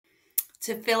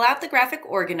To fill out the graphic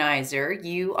organizer,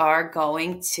 you are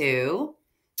going to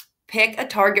pick a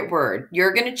target word.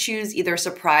 You're going to choose either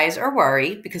surprise or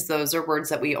worry because those are words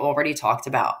that we already talked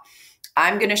about.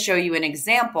 I'm going to show you an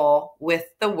example with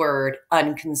the word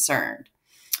unconcerned.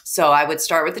 So I would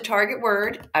start with the target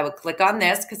word. I would click on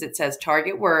this because it says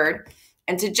target word.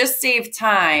 And to just save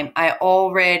time, I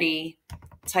already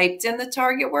typed in the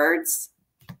target words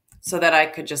so that I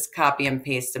could just copy and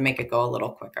paste to make it go a little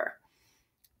quicker.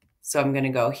 So I'm going to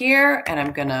go here and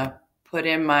I'm going to put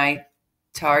in my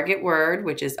target word,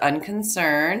 which is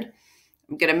unconcerned.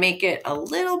 I'm going to make it a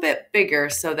little bit bigger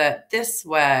so that this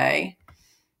way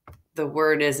the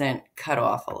word isn't cut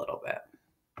off a little bit.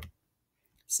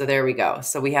 So there we go.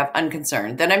 So we have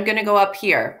unconcerned. Then I'm going to go up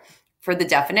here for the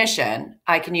definition.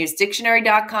 I can use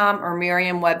dictionary.com or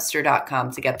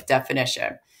merriam-webster.com to get the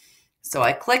definition. So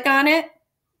I click on it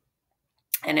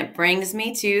and it brings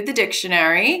me to the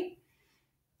dictionary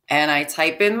and I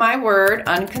type in my word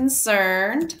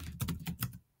unconcerned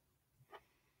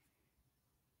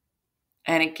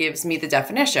and it gives me the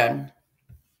definition.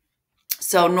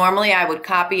 So normally I would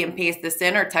copy and paste this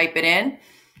in or type it in,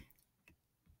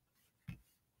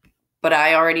 but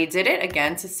I already did it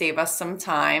again to save us some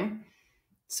time.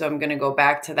 So I'm going to go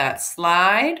back to that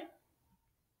slide.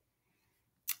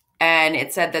 And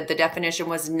it said that the definition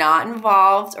was not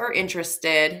involved or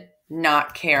interested,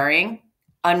 not caring,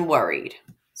 unworried.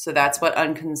 So that's what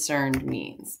unconcerned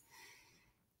means.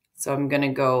 So I'm going to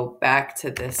go back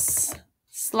to this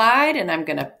slide and I'm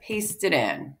going to paste it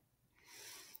in.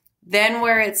 Then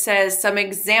where it says some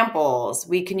examples,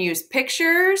 we can use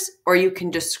pictures or you can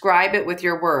describe it with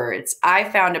your words. I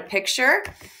found a picture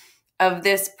of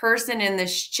this person in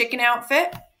this chicken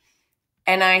outfit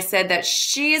and I said that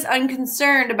she is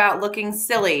unconcerned about looking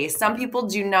silly. Some people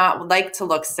do not like to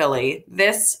look silly.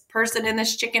 This person in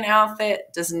this chicken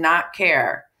outfit does not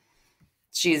care.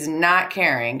 She's not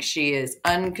caring. She is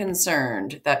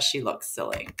unconcerned that she looks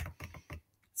silly.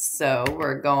 So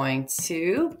we're going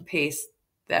to paste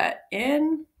that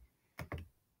in.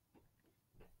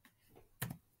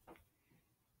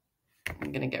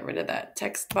 I'm going to get rid of that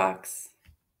text box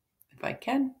if I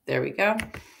can. There we go.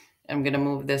 I'm going to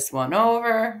move this one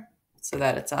over so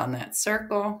that it's on that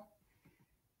circle.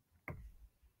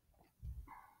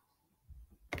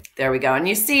 There we go. And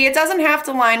you see, it doesn't have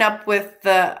to line up with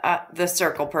the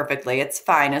circle perfectly. It's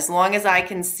fine. As long as I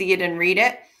can see it and read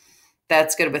it,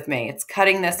 that's good with me. It's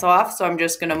cutting this off, so I'm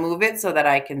just going to move it so that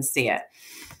I can see it.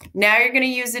 Now you're going to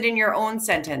use it in your own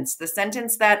sentence. The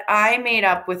sentence that I made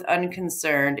up with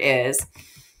unconcerned is,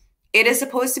 it is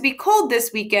supposed to be cold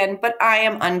this weekend, but I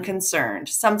am unconcerned.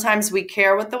 Sometimes we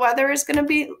care what the weather is going to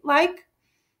be like.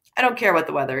 I don't care what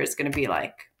the weather is going to be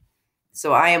like.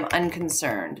 So I am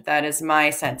unconcerned. That is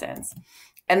my sentence.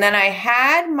 And then I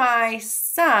had my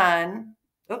son,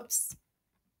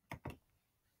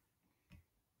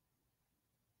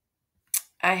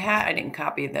 I didn't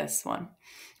copy this one.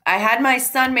 I had my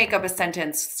son make up a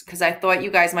sentence because I thought you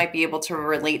guys might be able to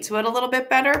relate to it a little bit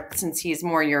better since he's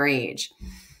more your age.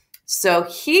 So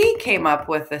he came up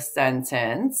with a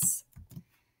sentence,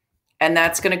 and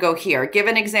that's going to go here. Give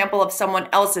an example of someone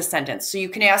else's sentence. So you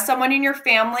can ask someone in your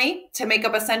family to make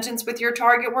up a sentence with your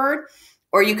target word,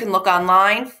 or you can look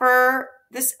online for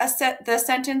the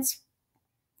sentence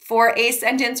for a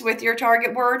sentence with your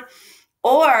target word,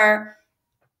 or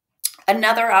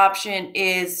another option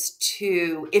is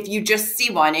to, if you just see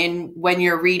one when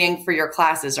you're reading for your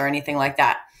classes or anything like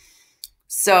that.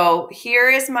 So here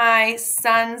is my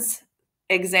son's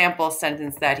example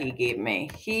sentence that he gave me.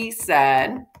 He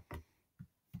said,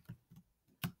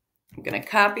 I'm going to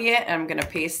copy it and I'm going to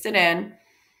paste it in.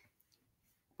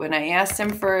 When I asked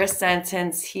him for a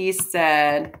sentence, he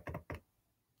said,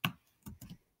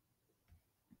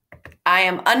 I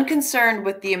am unconcerned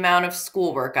with the amount of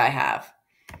schoolwork I have,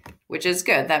 which is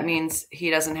good. That means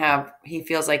he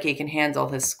feels like he can handle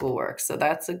his schoolwork. So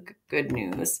that's a good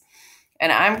news.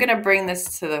 And I'm going to bring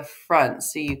this to the front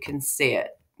so you can see it.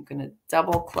 I'm going to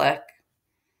double click.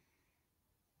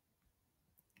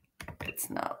 It's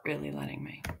not really letting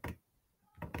me.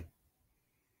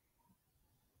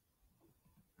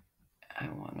 I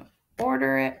want to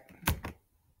order it.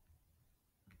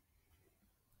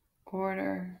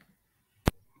 Order.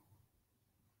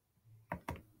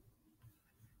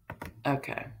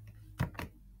 Okay.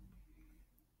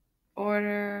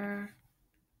 Order.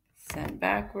 Send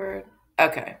backward.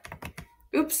 Okay.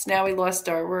 Oops, now we lost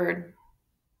our word.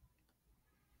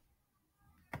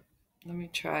 Let me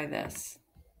try this.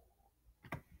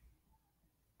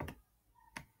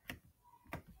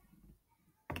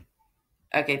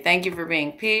 Okay, thank you for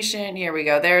being patient. Here we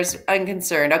go. There's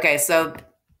unconcerned. Okay, so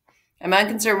I'm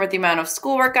unconcerned with the amount of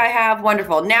schoolwork I have.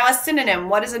 Wonderful. Now a synonym.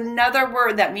 What is another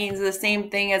word that means the same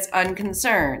thing as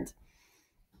unconcerned?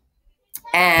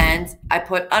 And I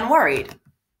put unworried.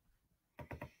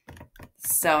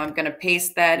 So I'm going to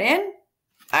paste that in.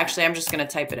 Actually, I'm just going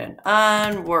to type it in.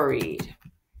 Unworried.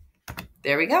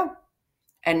 There we go.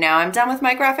 And now I'm done with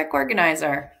my graphic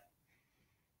organizer.